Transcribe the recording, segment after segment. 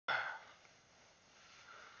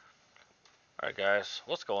Alright guys,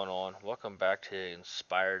 what's going on? Welcome back to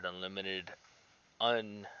Inspired Unlimited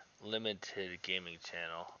Gaming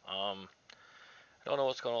Channel. I don't know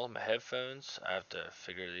what's going on with my headphones. I have to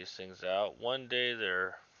figure these things out. One day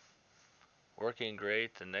they're working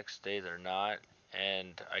great, the next day they're not,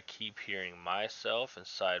 and I keep hearing myself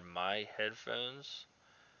inside my headphones,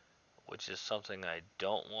 which is something I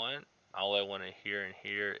don't want. All I want to hear in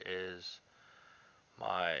here is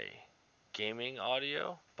my gaming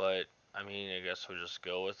audio, but I mean, I guess we'll just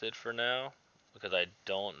go with it for now because I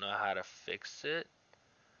don't know how to fix it.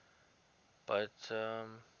 But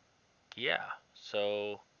yeah,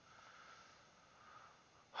 so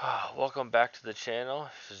welcome back to the channel.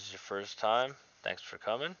 If this is your first time, thanks for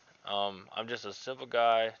coming. I'm just a simple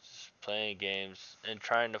guy, just playing games and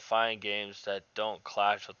trying to find games that don't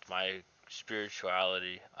clash with my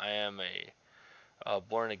spirituality. I am a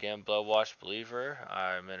born again, blood washed believer.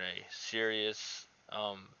 I'm in a serious,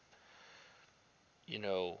 you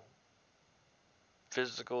know,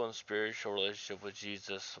 physical and spiritual relationship with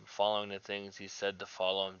Jesus. I'm following the things He said to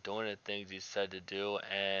follow. I'm doing the things He said to do,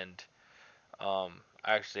 and I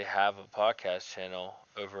actually have a podcast channel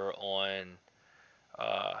over on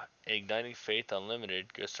Igniting Faith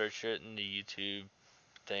Unlimited. Go search it in the YouTube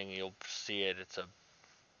thing. You'll see it. It's a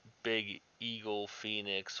big eagle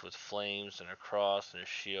phoenix with flames and a cross and a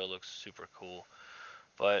shield. Looks super cool.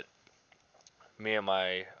 But me and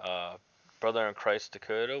my brother in Christ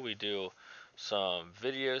Dakota, we do some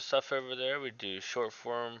video stuff over there. We do short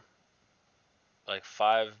form, like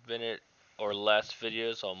 5 minute or less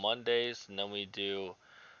videos on Mondays, and then we do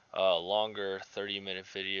longer 30-minute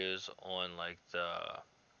videos on like the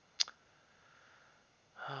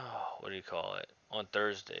what do you call it, on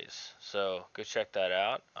Thursdays. So go check that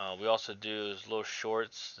out. We also do little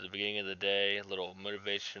shorts at the beginning of the day, little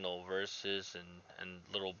motivational verses and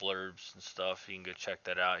little blurbs and stuff. You can go check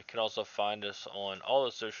that out. You can also find us on all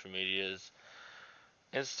the social medias: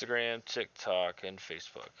 Instagram, TikTok, and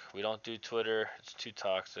Facebook. We don't do Twitter, it's too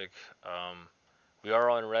toxic. We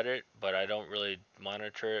are on Reddit, but I don't really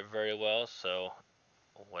monitor it very well, so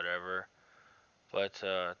whatever. But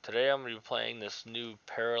today I'm going to be playing this new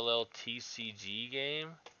parallel TCG game.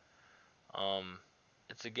 Um,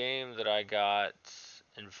 it's a game that I got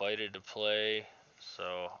invited to play,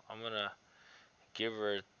 so I'm going to give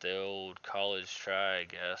her the old college try, I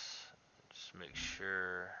guess. Just make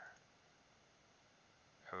sure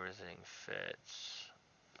everything fits.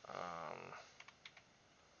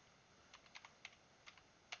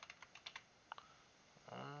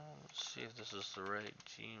 Let's see if this is the right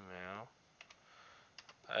Gmail.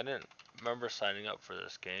 I didn't remember signing up for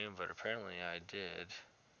this game, but apparently I did.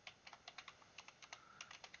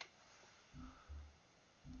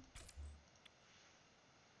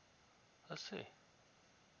 Let's see.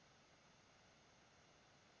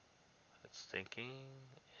 It's thinking,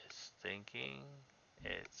 it's thinking,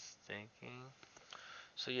 it's thinking.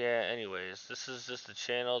 So yeah, anyways, this is just a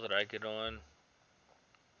channel that I get on.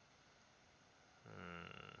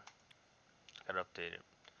 Gotta update it.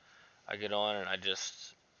 I get on and I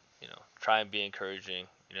just, try and be encouraging.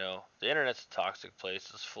 The internet's a toxic place.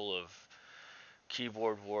 It's full of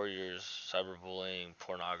keyboard warriors, cyberbullying,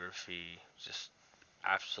 pornography, just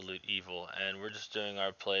absolute evil. And we're doing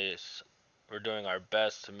our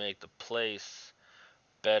best to make the place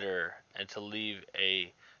better and to leave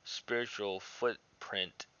a spiritual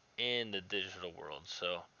footprint in the digital world.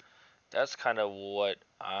 So that's kind of what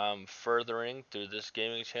I'm furthering through this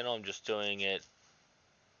gaming channel. I'm just doing it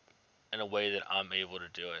in a way that I'm able to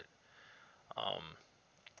do it. Um,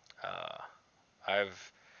 uh,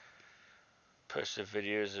 I've posted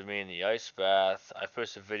videos of me in the ice bath. I've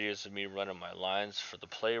posted videos of me running my lines for the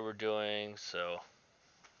play we're doing. So,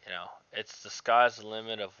 it's the sky's the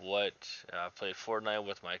limit of what I played Fortnite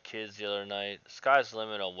with my kids the other night. The sky's the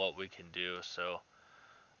limit on what we can do. So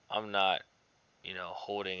I'm not,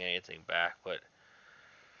 holding anything back. But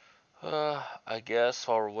I guess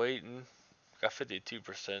while we're waiting, got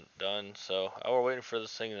 52% done. So while we're waiting for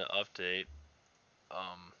this thing to update,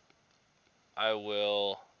 um, I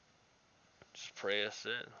will just pray us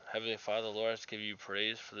in. Heavenly Father, Lord, I just give you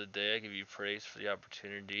praise for the day. I give you praise for the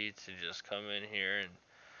opportunity to just come in here and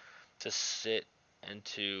to sit and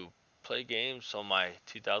to play games on my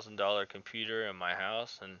 $2,000 computer in my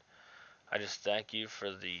house. And I just thank you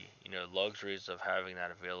for the, luxuries of having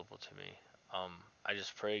that available to me. I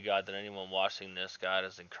just pray, God, that anyone watching this, God,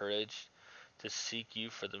 is encouraged to seek you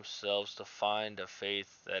for themselves, to find a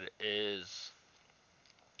faith that is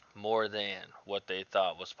more than what they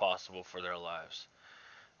thought was possible for their lives.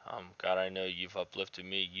 God, I know you've uplifted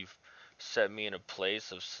me. You've set me in a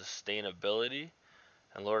place of sustainability,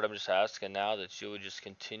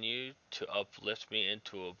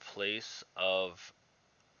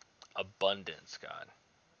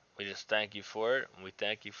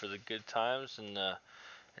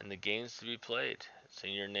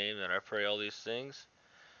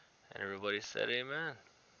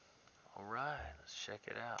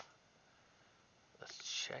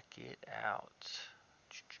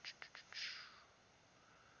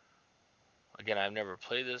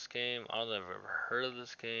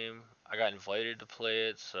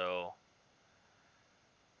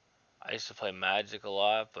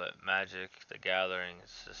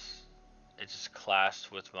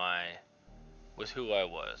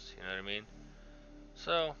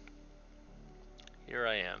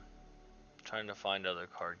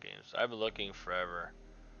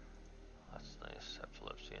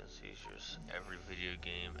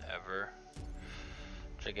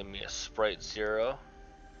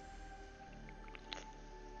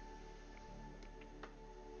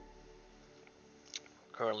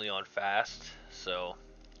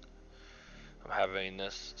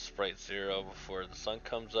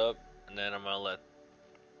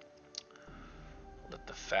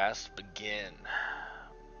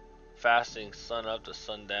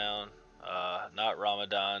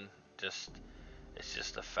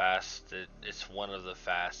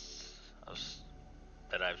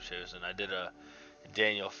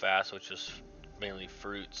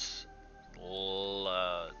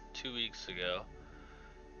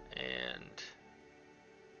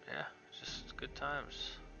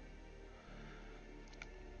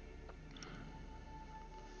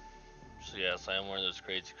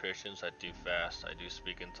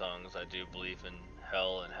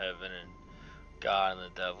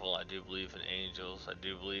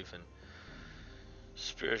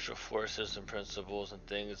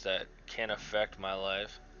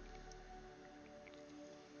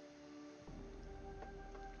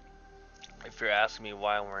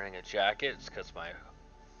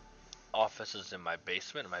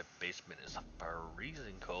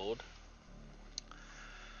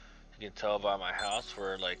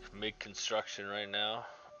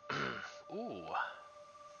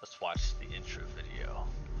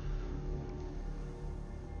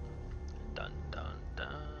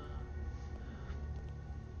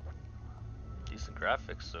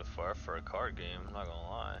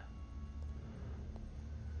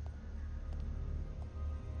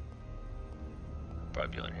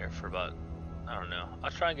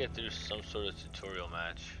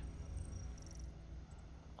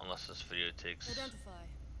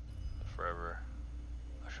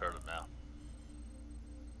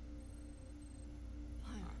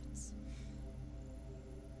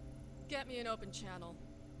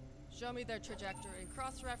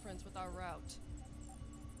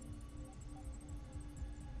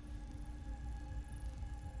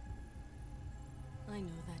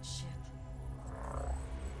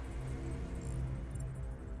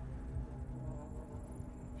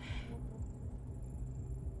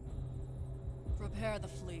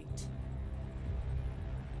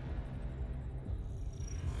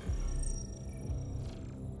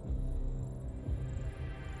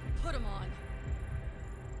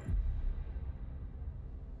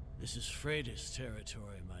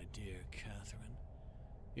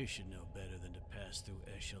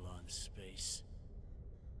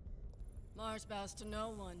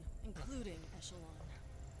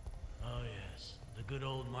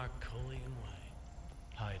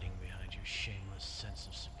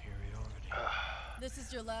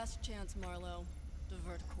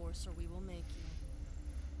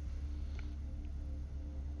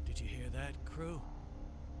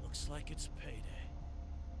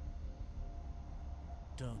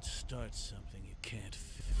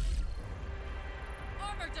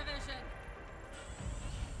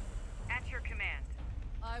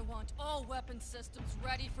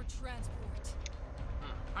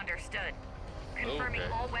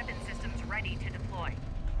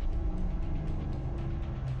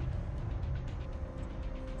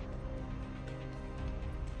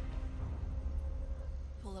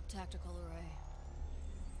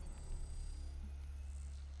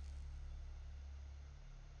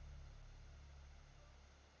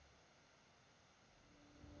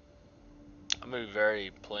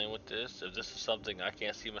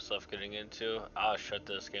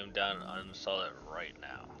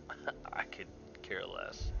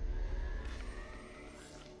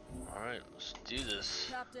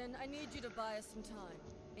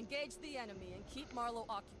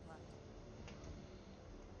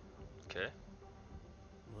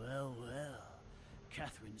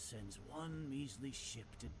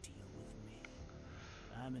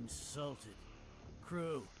 I'm insulted.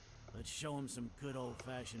 Crew, let's show him some good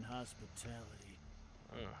old-fashioned hospitality.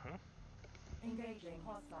 Mm-hmm. Engaging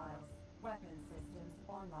hostiles. Weapon systems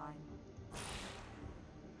online.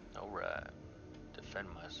 Alright. Defend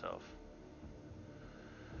myself.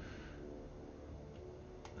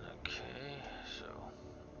 Okay, so...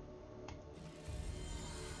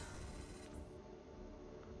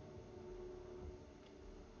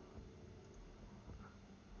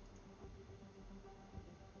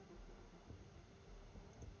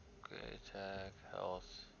 Okay, attack, health,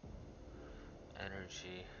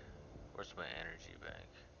 energy. Where's my energy bank?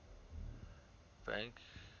 Bank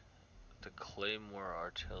the Claymore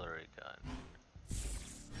artillery gun.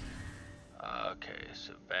 Okay,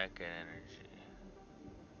 so bank and energy.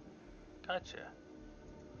 Gotcha.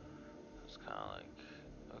 It's kind of like,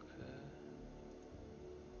 okay.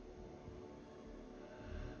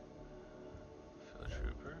 Field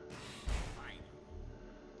trooper.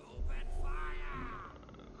 Open fire!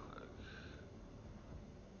 Quick.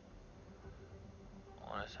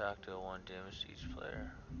 One attack deal 1 damage to each player.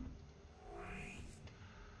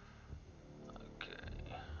 Okay.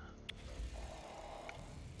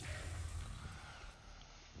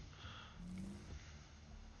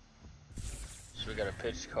 So we gotta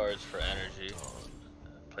pitch cards for energy.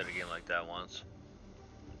 Played a game like that once.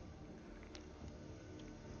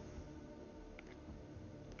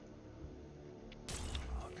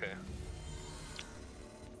 Okay.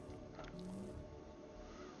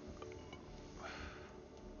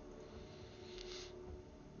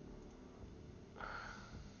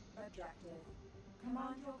 Objective.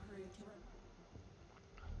 Command your crew to...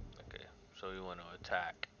 Okay. So we want to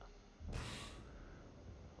attack.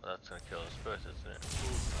 Well, that's gonna kill us both, isn't it?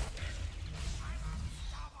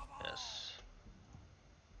 Yes.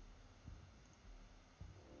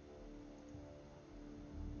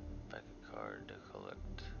 Back a card to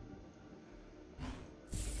collect.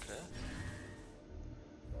 Okay.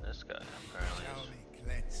 This guy apparently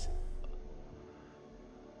is.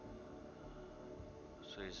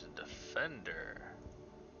 So he's a defender.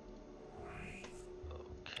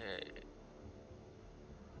 Okay.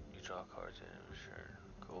 You draw cards in return.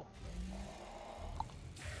 Cool.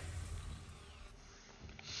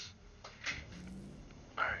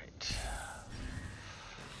 Alright.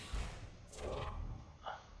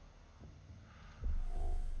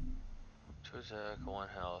 Two attack, 1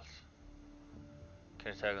 health.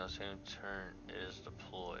 Can attack on the same turn it is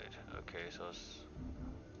deployed. Okay, so it's...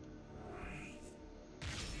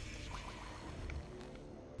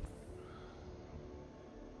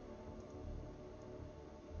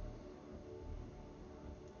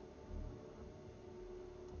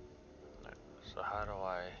 So how do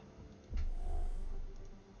I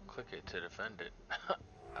click it to defend it? I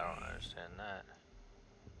don't understand that.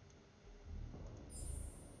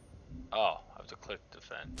 Oh, I have to click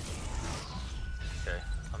defend. Okay,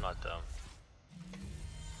 I'm not dumb.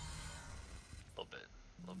 A little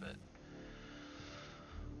bit.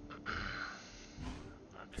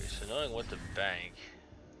 Okay, so knowing what to bank.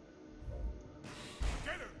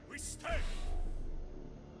 Together we stand!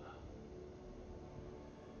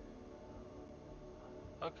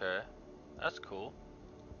 Okay, that's cool.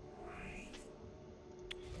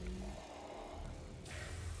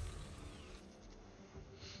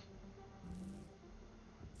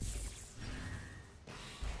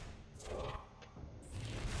 Okay,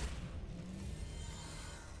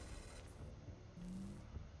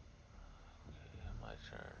 my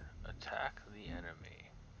turn. Attack the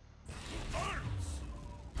enemy. Arms!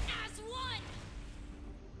 As one!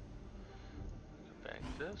 Bank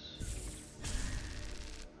this.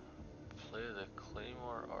 Play the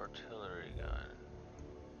Claymore artillery gun.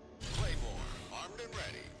 Claymore, armed and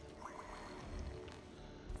ready.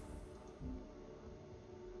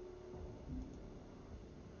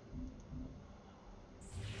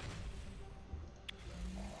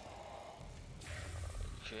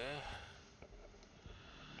 Okay.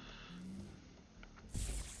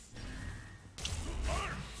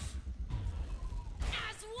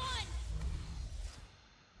 As one!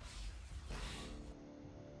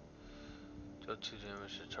 Deal 2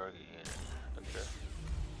 damage to target unit. Okay.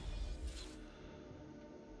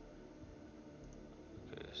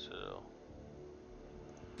 Okay, so...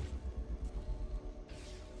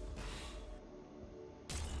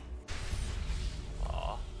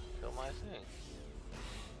 Aw, kill my thing.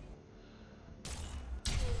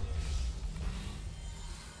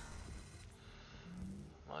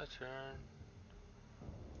 My turn.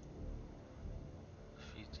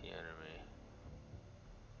 Defeat the enemy.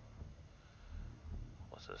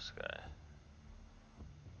 What's this guy?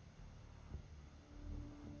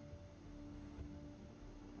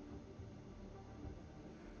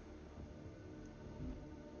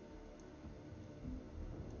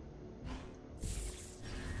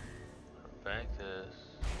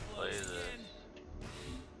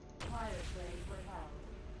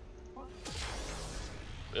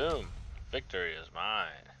 Boom. Victory is mine.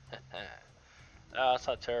 It's not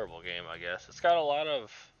a terrible game, I guess. It's got a lot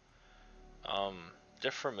of um,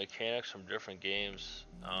 different mechanics from different games.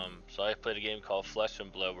 So I played a game called Flesh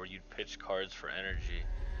and Blood where you'd pitch cards for energy.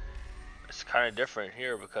 It's kind of different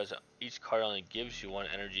here because each card only gives you 1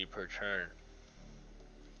 energy per turn.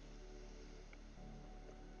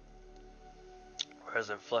 Whereas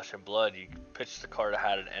in Flesh and Blood, you pitch the card that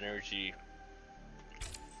had an energy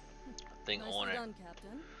thing on Nicely it. done,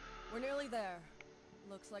 Captain. We're nearly there.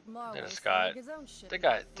 Looks like Then Marlowe's it's sending got his own ship. they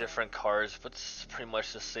got different cards, but it's pretty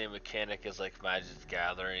much the same mechanic as like Magic's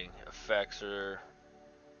Gathering. Effects or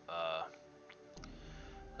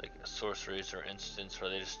like sorceries or instants where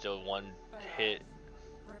they just do 1 hit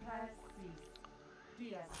Repairs cease.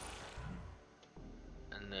 DS.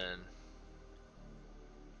 and then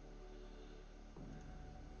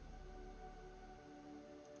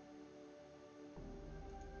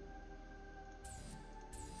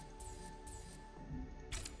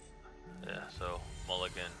yeah, so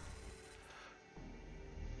mulligan.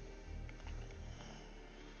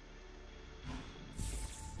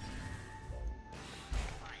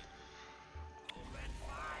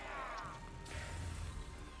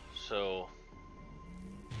 So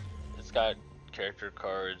it's got character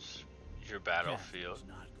cards, your battlefield. Captain's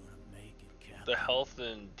not gonna make it, Captain. The health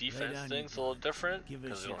and defense down thing's a your little guns. different Give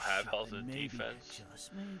because us they your don't have ship, health and and maybe, defense.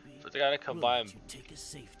 just maybe, But they gotta we'll combine let you take a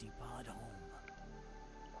safety pod home.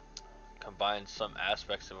 some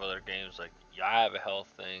aspects of other games. Like, yeah, I have a health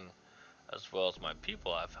thing, as well as my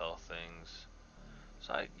people have health things.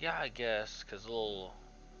 So I guess because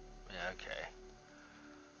okay.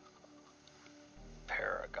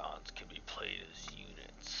 Paragons can be played as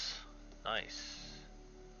units. Nice.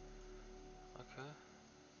 Okay.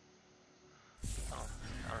 Oh,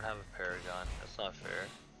 I don't have a Paragon. That's not fair.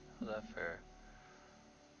 How's that fair?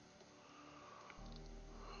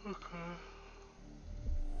 Okay.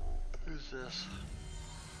 Who's this?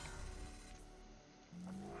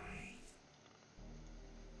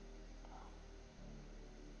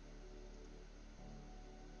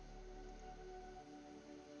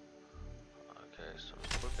 Okay, so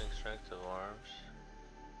equipping strength of arms.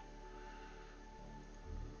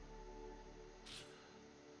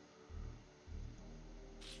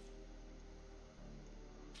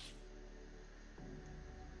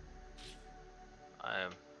 I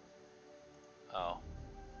am. Oh.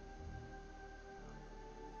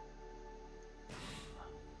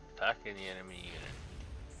 Attacking the enemy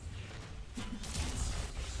unit.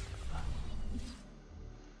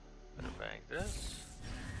 Gonna bank this.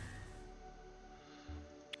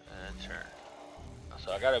 And turn.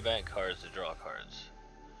 So I gotta bank cards to draw cards.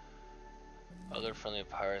 Other friendly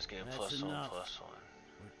pirates gain That's +1/+1.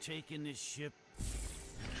 We're taking this ship.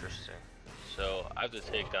 Interesting. So I have to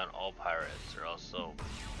take down all pirates or else they'll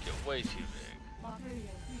get way too big. Arcadian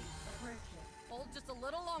fleet approaching. Hold just a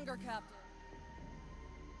little longer, Captain.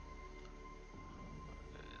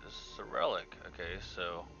 This is a relic. Okay,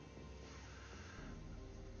 so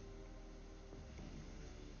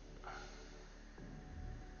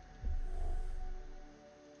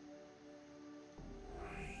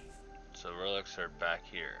relics are back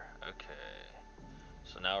here. Okay.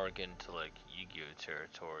 So now we're getting to like Yu-Gi-Oh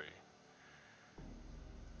territory.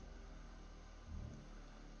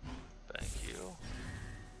 Thank you.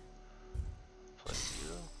 Play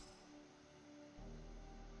you.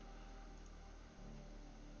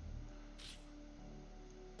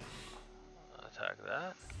 Attack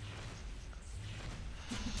that.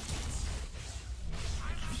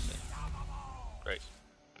 Interesting. Great.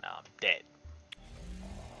 Now I'm dead.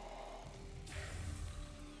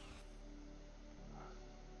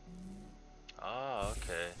 Oh,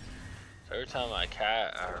 okay. So every time I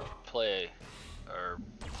play or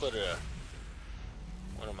put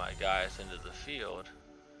one of my guys into the field.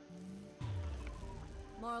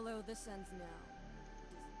 Marlowe, this ends now.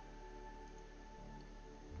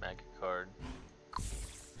 Mega card.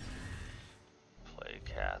 Play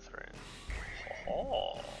Catherine.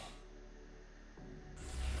 Oh.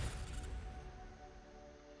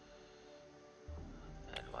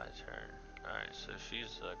 End my turn. Alright, so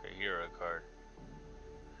she's like a hero card.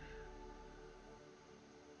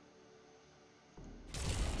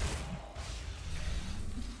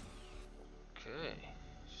 Okay.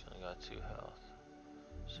 She only got 2 health.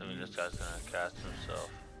 Assuming this guy's gonna cast himself.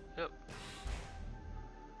 Yep.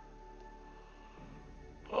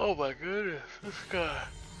 Oh my goodness, this guy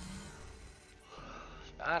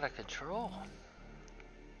is out of control.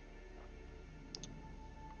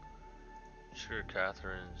 Sure,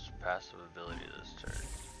 Catherine's passive ability this turn.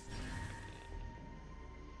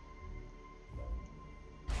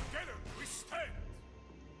 Together we stand.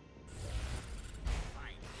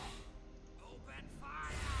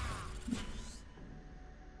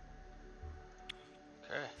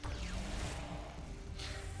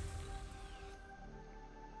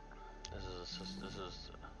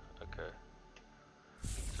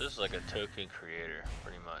 So this is like a token creator,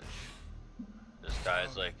 pretty much. This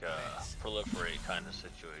guy's like a proliferate kind of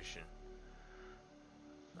situation.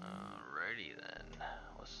 Alrighty then.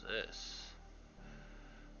 What's this?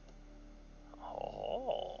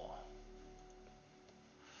 Oh.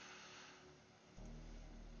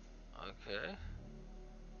 Okay.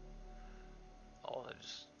 Oh, I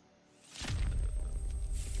just.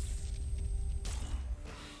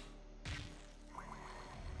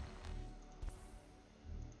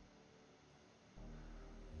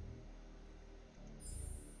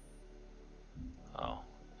 Oh,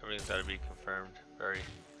 everything's got to be confirmed. Very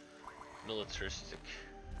militaristic.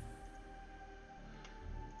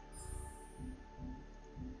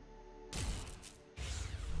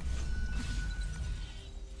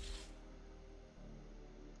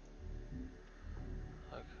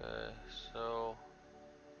 Okay, so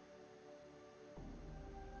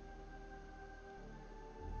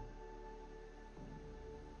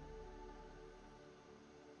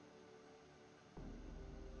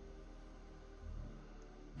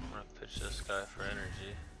I'm gonna pitch this guy for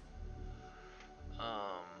energy.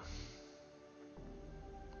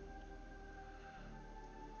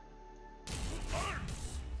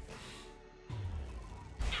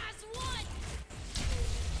 As one!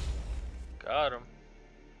 Got him.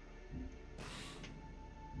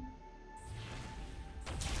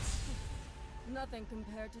 Nothing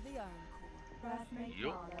compared to the Iron Core. Classmate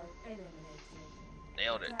Yup. Marlowe eliminated.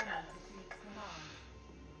 Nailed it. Returning to Fleet Command.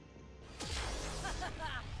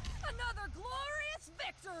 Another glorious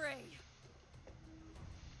victory!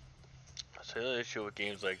 So the issue with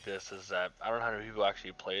games like this is that I don't know how many people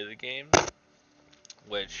actually play the game,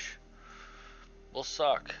 which will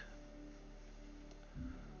suck.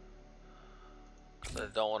 Cause I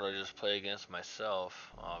don't want to just play against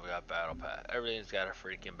myself. Oh, we got battle pass. Everything's got a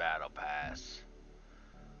freaking battle pass.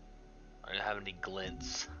 I don't have any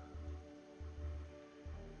glints.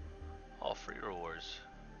 All free rewards.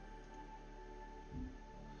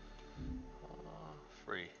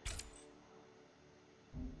 Free.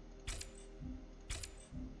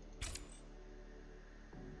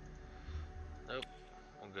 Nope.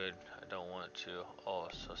 I'm good. I don't want to. Oh,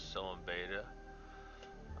 so still in beta.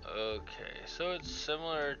 Okay, so it's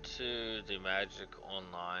similar to the Magic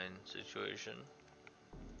Online situation.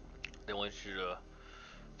 They want you to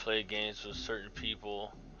play games with certain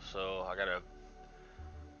people, so I gotta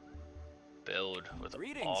build with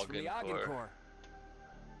Greetings from the Ogden Core. Corps.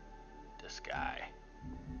 This guy.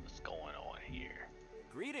 What's going on here?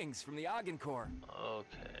 Greetings from the Ogden Corps.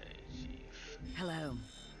 Okay, Chief. Hello.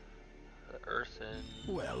 The Earthen,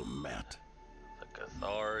 Well met. the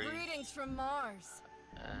Cathari, Greetings from Mars.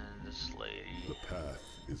 and this lady. The path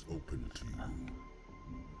is open to you.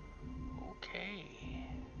 Okay.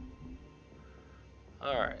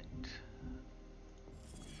 Alright.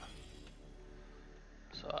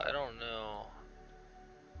 So I don't know.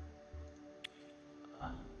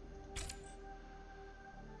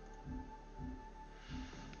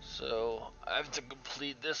 So I have to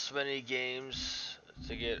complete this many games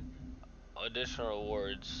to get additional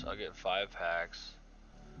rewards. I'll get 5 packs.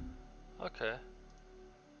 Okay.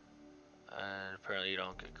 And apparently you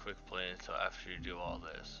don't get quick play until after you do all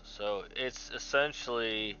this. So it's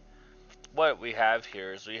essentially what we have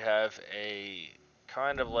here is we have a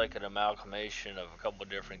kind of like an amalgamation of a couple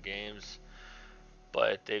different games,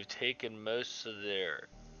 but they've taken most of their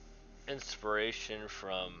inspiration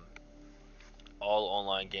from all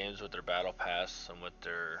online games with their battle pass and with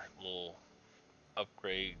their little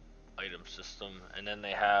upgrade item system, and then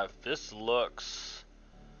they have this looks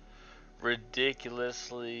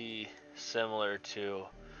ridiculously similar to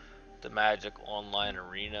the Magic Online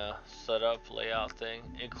Arena setup layout thing,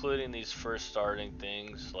 including these first starting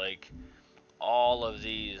things. Like all of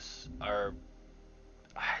these are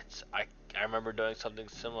I remember doing something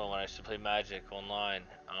similar when I used to play Magic Online.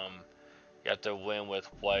 You have to win with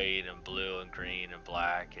white and blue and green and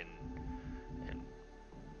black and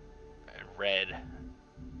red,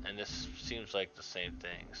 and this seems like the same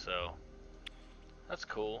thing, so that's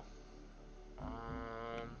cool.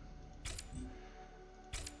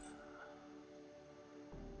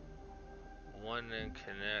 One and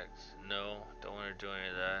connect. No, don't want to do any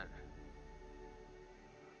of that.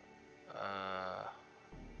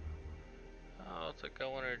 I don't think I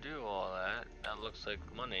want to do all that. That looks like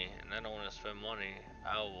money, and I don't want to spend money.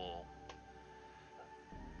 I will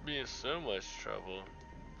be in so much trouble.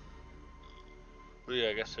 But yeah,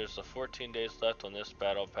 I guess there's 14 days left on this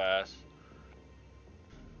battle pass.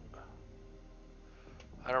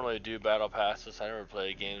 I I don't really do battle passes. I never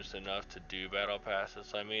play games enough to do battle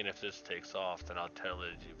passes. I mean, if this takes off, then I'll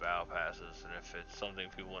totally do battle passes, and if it's something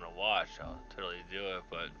people want to watch, I'll totally do it.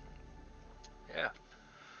 But yeah.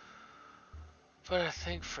 But I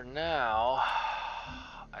think for now,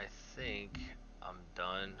 I think I'm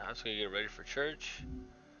done. I'm just gonna get ready for church,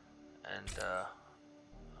 and uh,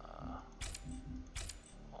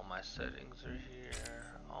 all my settings are here.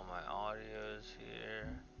 All my audio is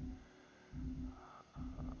here.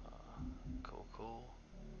 Cool, cool.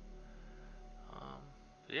 Um,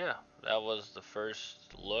 yeah, that was the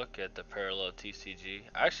first look at the parallel TCG.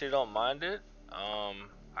 I actually don't mind it. I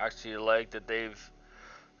actually like that they've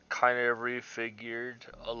kind of refigured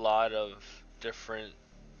a lot of different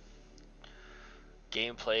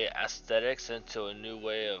gameplay aesthetics into a new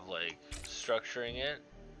way of like structuring it.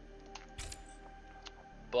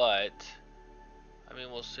 But I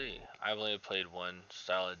mean, we'll see. I've only played one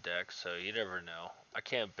style of deck, so you never know. I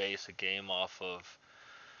can't base a game off of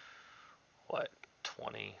what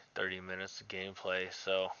 20, 30 minutes of gameplay.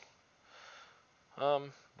 So,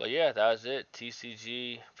 but yeah, that was it.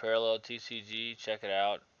 TCG, parallel TCG. Check it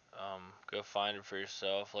out. Go find it for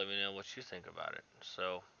yourself. Let me know what you think about it.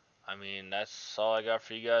 So, I mean, that's all I got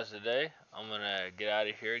for you guys today. I'm gonna get out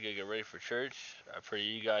of here, go get ready for church. I pray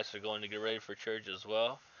you guys are going to get ready for church as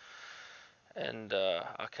well. And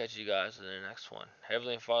I'll catch you guys in the next one.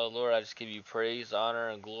 Heavenly Father, Lord, I just give you praise, honor,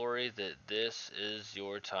 and glory that this is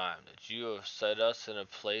your time, that you have set us in a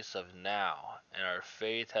place of now, and our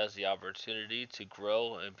faith has the opportunity to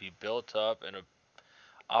grow and be built up, and an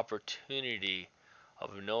opportunity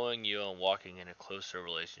of knowing you and walking in a closer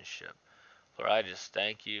relationship. Lord, I just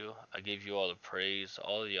thank you. I give you all the praise,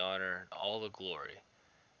 all the honor, and all the glory.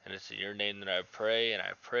 And it's in your name that I pray, and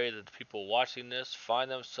I pray that the people watching this find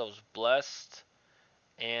themselves blessed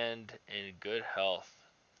and in good health